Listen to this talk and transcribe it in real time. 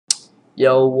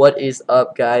Yo, what is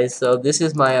up, guys? So this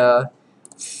is my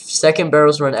second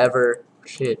Barrows run ever.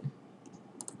 Shit,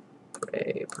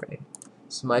 pray.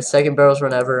 This is my second Barrows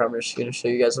run ever. I'm just gonna show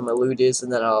you guys what my loot is,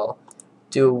 and then I'll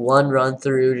do one run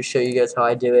through to show you guys how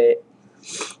I do it.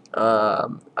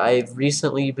 I've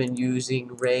recently been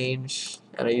using range,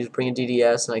 and I bring a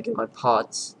DDS, and I get my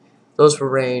pots. Those for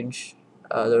range.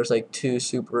 There's like 2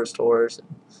 super restores.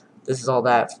 This is all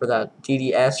that for that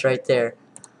DDS right there.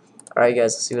 Alright,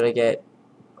 guys, let's see what I get.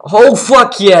 Oh,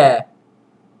 fuck yeah!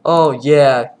 Oh,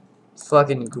 yeah.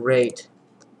 Fucking great.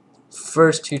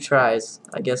 First 2 tries.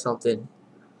 I guess something.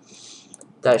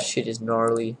 That shit is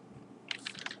gnarly.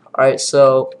 Alright,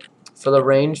 so for the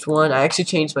ranged one, I actually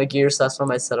changed my gear, so that's why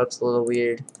my setup's a little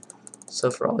weird.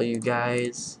 So for all you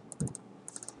guys,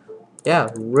 yeah,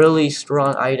 really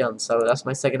strong item. So that's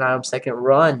my second item, second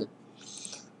run.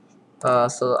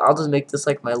 So I'll just make this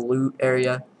like my loot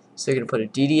area. So you're gonna put a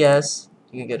DDS,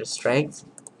 you can get a strength,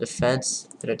 defense,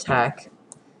 and attack.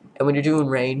 And when you're doing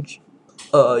range,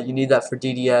 you need that for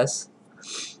DDS.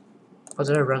 Oh,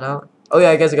 did I run out? Oh yeah,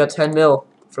 I guess I got 10 mil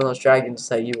from those dragons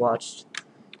that you watched.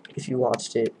 If you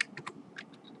watched it.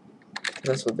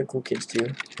 That's what the cool kids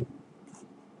do.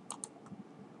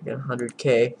 I got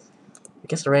 100k. I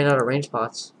guess I ran out of range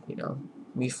pots, you know.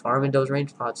 Me farming those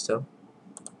range pots, though.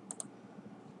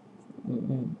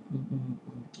 What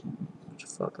the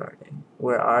fuck are they?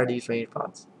 Where are these range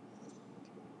pots?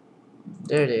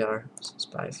 There they are. So let's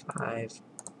buy 5.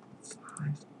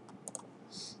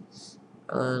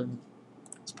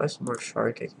 Let's buy some more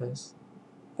shark, I guess.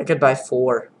 I could buy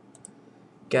 4.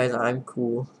 Guys, I'm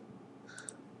cool.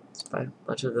 Let's buy a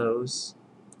bunch of those.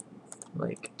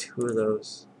 Like 2 of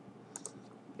those.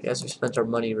 I guess we spent our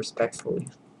money respectfully.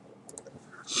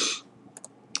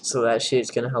 So that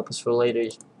shit's gonna help us for later.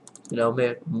 You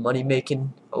know, money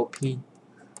making OP.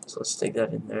 So let's stick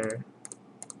that in there.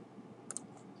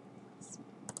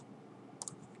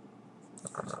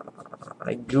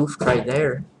 I goofed right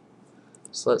there.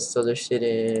 So let's throw this shit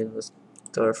in. Let's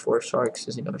throw our 4 sharks,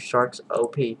 because you know sharks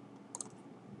OP.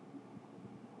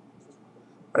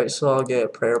 Alright, so I'll get a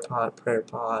prayer pot.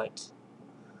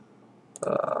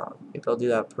 Maybe I'll do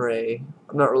that pray.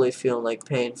 I'm not really feeling like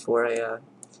paying for a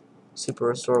super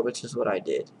restore, which is what I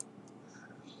did.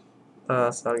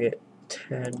 So I'll get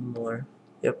 10 more.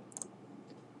 Yep.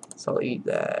 So I'll eat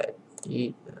that.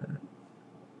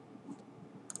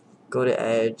 Go to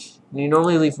edge. You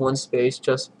normally leave 1 space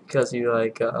just because you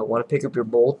like want to pick up your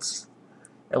bolts.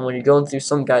 And when you're going through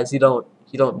some guys, you don't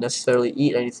necessarily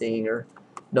eat anything or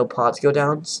no pots go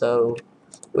down. So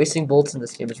wasting bolts in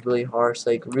this game is really harsh.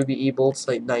 Like Ruby E bolts,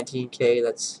 like 19k.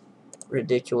 That's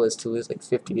ridiculous to lose like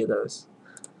 50 of those.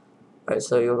 Alright,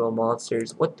 so you'll go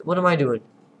monsters. What am I doing?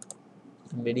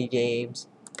 Mini games,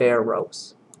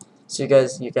 Barrows. So you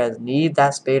guys need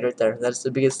that spade right there. That's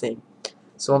the biggest thing.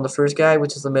 So on the first guy,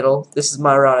 which is the middle, this is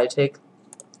my route I take.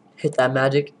 Hit that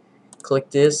magic,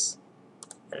 click this,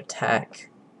 and attack.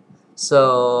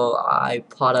 So I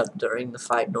pot up during the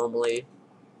fight normally.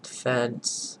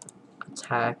 Defense,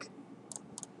 attack.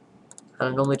 And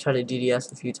I normally try to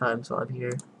DDS a few times while I'm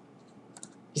here.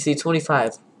 You see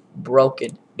 25.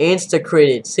 Broken.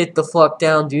 Insta-critted. Sit the fuck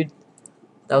down, dude.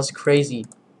 That was crazy.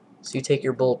 So you take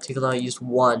your bolt, even though I used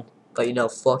 1. But you know,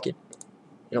 fuck it.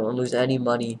 You don't want to lose any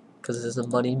money, because this is a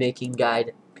money-making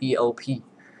guide. P-O-P.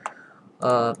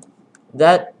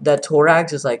 That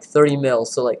Torax is like 30 mil,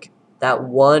 so like that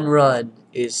one run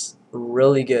is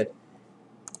really good.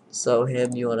 So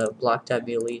him, you want to block that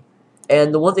melee.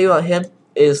 And the one thing about him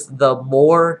is the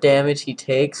more damage he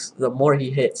takes, the more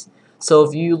he hits. So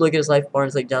if you look at his life bar,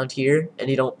 it's like down here, and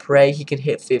he don't pray, he can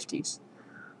hit 50s.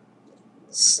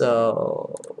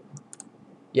 So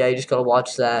yeah, you just gotta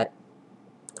watch that.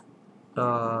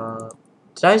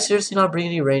 Did I seriously not bring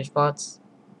any range bots?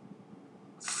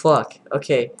 Fuck.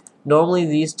 Okay. Normally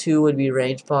these 2 would be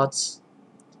range bots.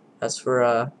 That's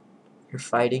for your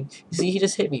fighting. You see, he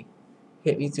just hit me.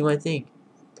 Hit me through my thing.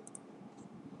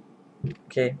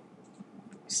 Okay.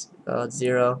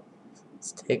 0.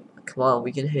 Let's take. Come on,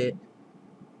 we can hit.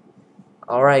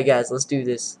 Alright, guys, let's do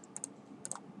this.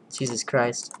 Jesus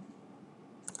Christ.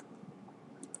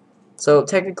 So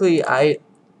technically,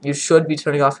 you should be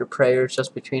turning off your prayers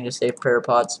just between the safe prayer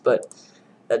pots, but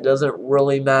that doesn't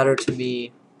really matter to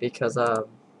me because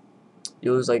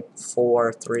you lose like 4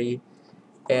 or 3,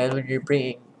 and when you're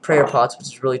bringing prayer pots, which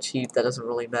is really cheap, that doesn't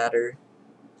really matter.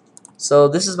 So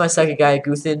this is my second guy,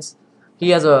 Guthins.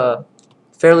 He has a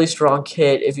fairly strong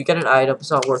kit. If you get an item, it's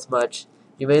not worth much.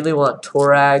 You mainly want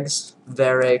Torags,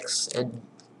 Varix, and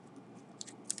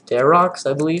Darox,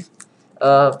 I believe.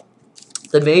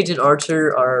 The mage and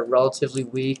archer are relatively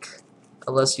weak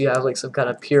unless you have like some kind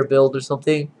of pure build or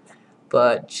something.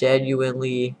 But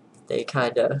genuinely, they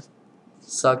kind of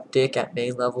suck dick at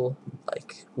main level,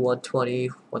 like 120,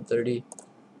 130.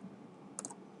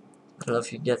 I don't know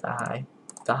if you can get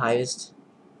the highest.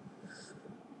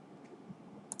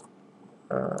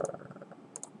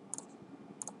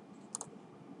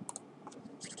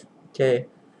 Okay,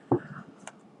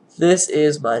 this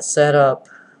is my setup.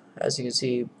 As you can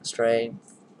see,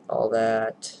 strength, all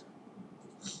that.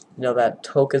 You know, that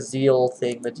Tokazeel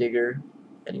thingamajigger,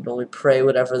 and you can only pray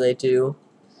whatever they do.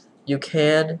 You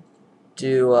can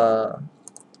do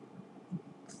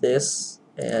this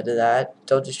and that.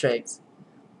 Don't do strength.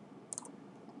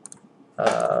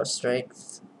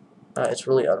 Strength, it's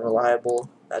really unreliable.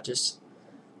 That just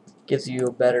gives you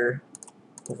a better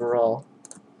overall.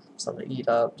 Something to eat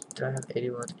up. Do I have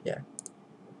 81? Yeah.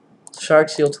 Shark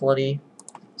Seal 20.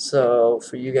 So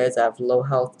for you guys that have low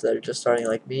health that are just starting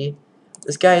like me,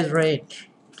 this guy is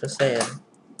range. Just saying.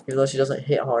 Even though she doesn't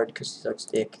hit hard because she sucks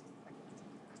dick.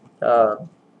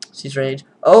 She's range.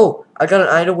 Oh, I got an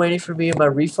item waiting for me in my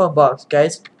refund box,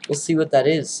 guys. We'll see what that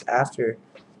is after.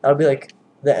 That'll be like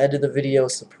the end of the video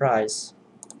surprise.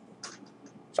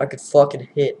 If I could fucking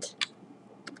hit.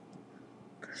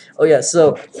 Oh yeah,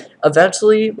 so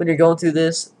eventually when you're going through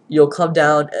this, you'll come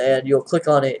down and you'll click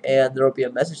on it and there'll be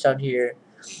a message down here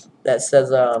that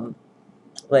says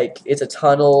like it's a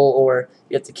tunnel or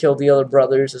you have to kill the other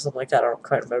brothers or something like that. I don't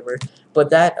quite remember.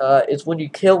 But that is when you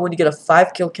get a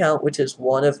 5 kill count, which is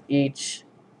one of each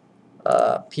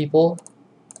people,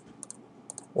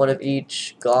 one of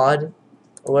each god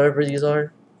or whatever these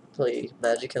are. Play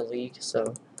Magic and League,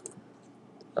 so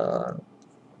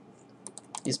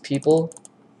these people,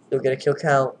 you'll get a kill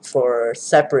count for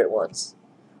separate ones.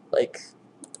 Like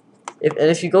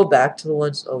if you go back to the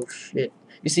ones, oh shit,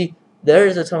 you see there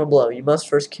is a tunnel below. You must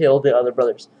first kill the other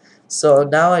brothers. So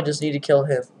now I just need to kill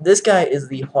him. This guy is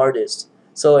the hardest.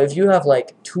 So if you have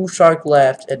like 2 shark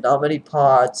left and not many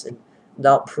pods and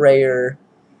not prayer,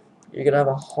 you're gonna have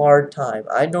a hard time.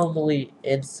 I normally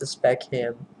insta-spec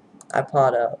him. I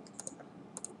pot up.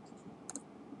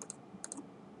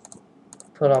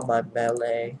 Put on my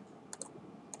melee.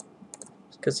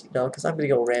 Because I'm gonna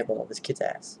go Rambo on this kid's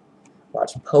ass.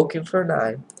 Watch, poking for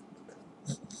 9.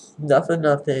 Nothing,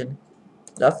 nothing.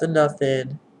 Nothing,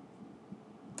 nothing.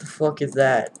 What the fuck is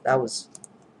that? That was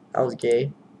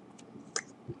gay.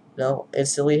 No,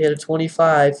 instantly hit a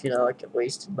 25. You know, I could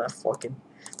wasted my fucking.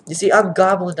 You see, I'm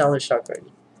gobbling down the shark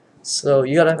already. So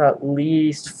you gotta have at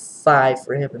least 5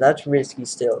 for him, and that's risky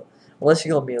still. Unless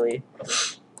you go melee.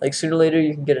 Like sooner or later,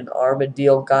 you can get an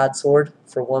Armadillo God Sword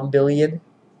for 1 billion.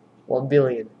 1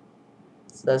 billion.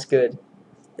 So that's good.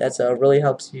 That's really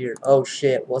helps here. Oh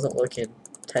shit, wasn't looking.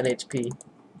 10 HP.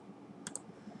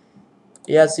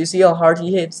 Yeah, so you see how hard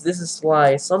he hits? This is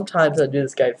why sometimes I do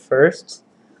this guy first,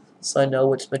 so I know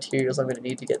which materials I'm going to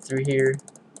need to get through here.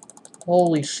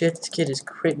 Holy shit, this kid is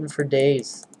critting for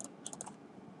days.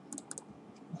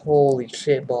 Holy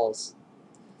shit balls.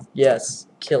 Yes,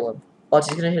 kill him. Watch,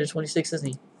 he's going to hit a 26, isn't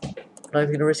he? I'm not even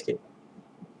going to risk it.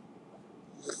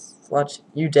 Watch,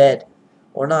 you dead.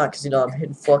 Or not, because I'm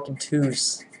hitting fucking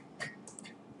 2s.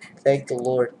 Thank the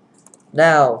Lord.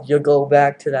 Now, you'll go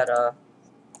back to that,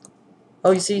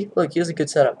 oh, you see? Look, here's a good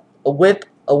setup. A whip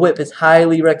is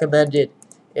highly recommended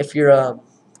if you're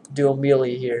doing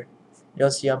melee here. You know,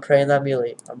 see, I'm praying that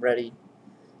melee. I'm ready.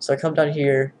 So I come down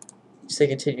here, say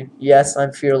continue. Yes,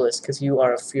 I'm fearless, because you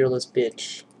are a fearless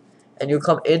bitch. And you'll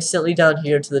come instantly down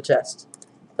here to the chest.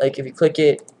 Like, if you click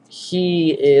it,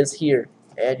 he is here,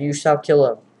 and you shall kill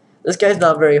him. This guy's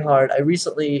not very hard. I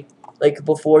recently, like,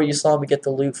 before you saw me get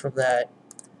the loot from that,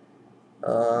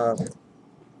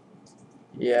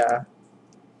 yeah.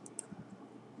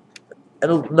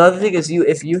 And another thing is,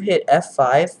 if you hit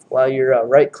F5 while you're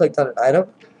right-clicked on an item,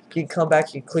 you can come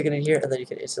back, you can click it in here, and then you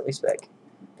can instantly spec.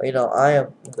 But you know, I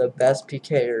am the best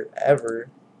PKer ever.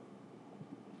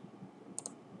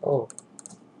 Oh,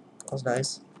 that was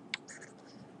nice.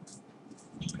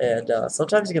 And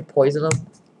sometimes you can poison them.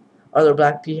 Are there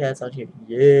black pea heads on here?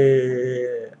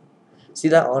 Yeah. See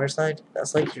that honor sign?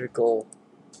 That's like your goal.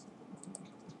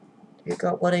 You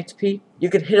got 1 HP. You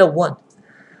can hit a 1.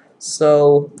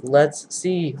 So let's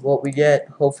see what we get.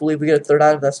 Hopefully we get a 3rd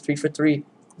item. That's 3 for 3.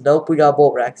 Nope, we got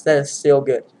bolt racks. That is still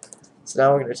good. So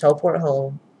now we're gonna teleport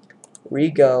home,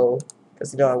 re-go,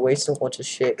 because I wasted a bunch of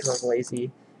shit because I'm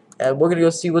lazy, and we're gonna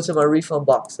go see what's in my refund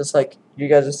box. That's like you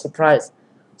guys are surprised.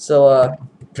 So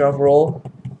drum roll.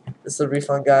 This is the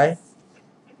refund guy.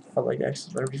 How about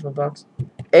actually my refund box?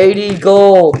 80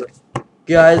 gold,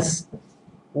 guys.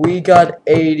 We got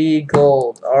 80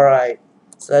 gold. All right.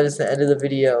 So that is the end of the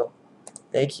video.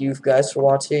 Thank you guys for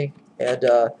watching,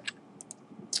 And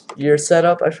your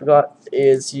setup, I forgot,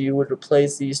 is you would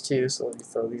replace these two. So let me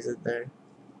throw these in there.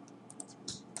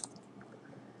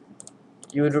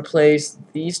 You would replace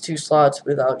these two slots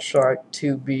without shark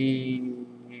to be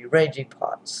ranging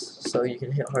pots, so you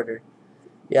can hit harder.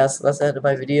 Yeah, so that's the end of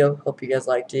my video. Hope you guys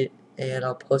liked it, and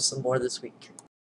I'll post some more this week.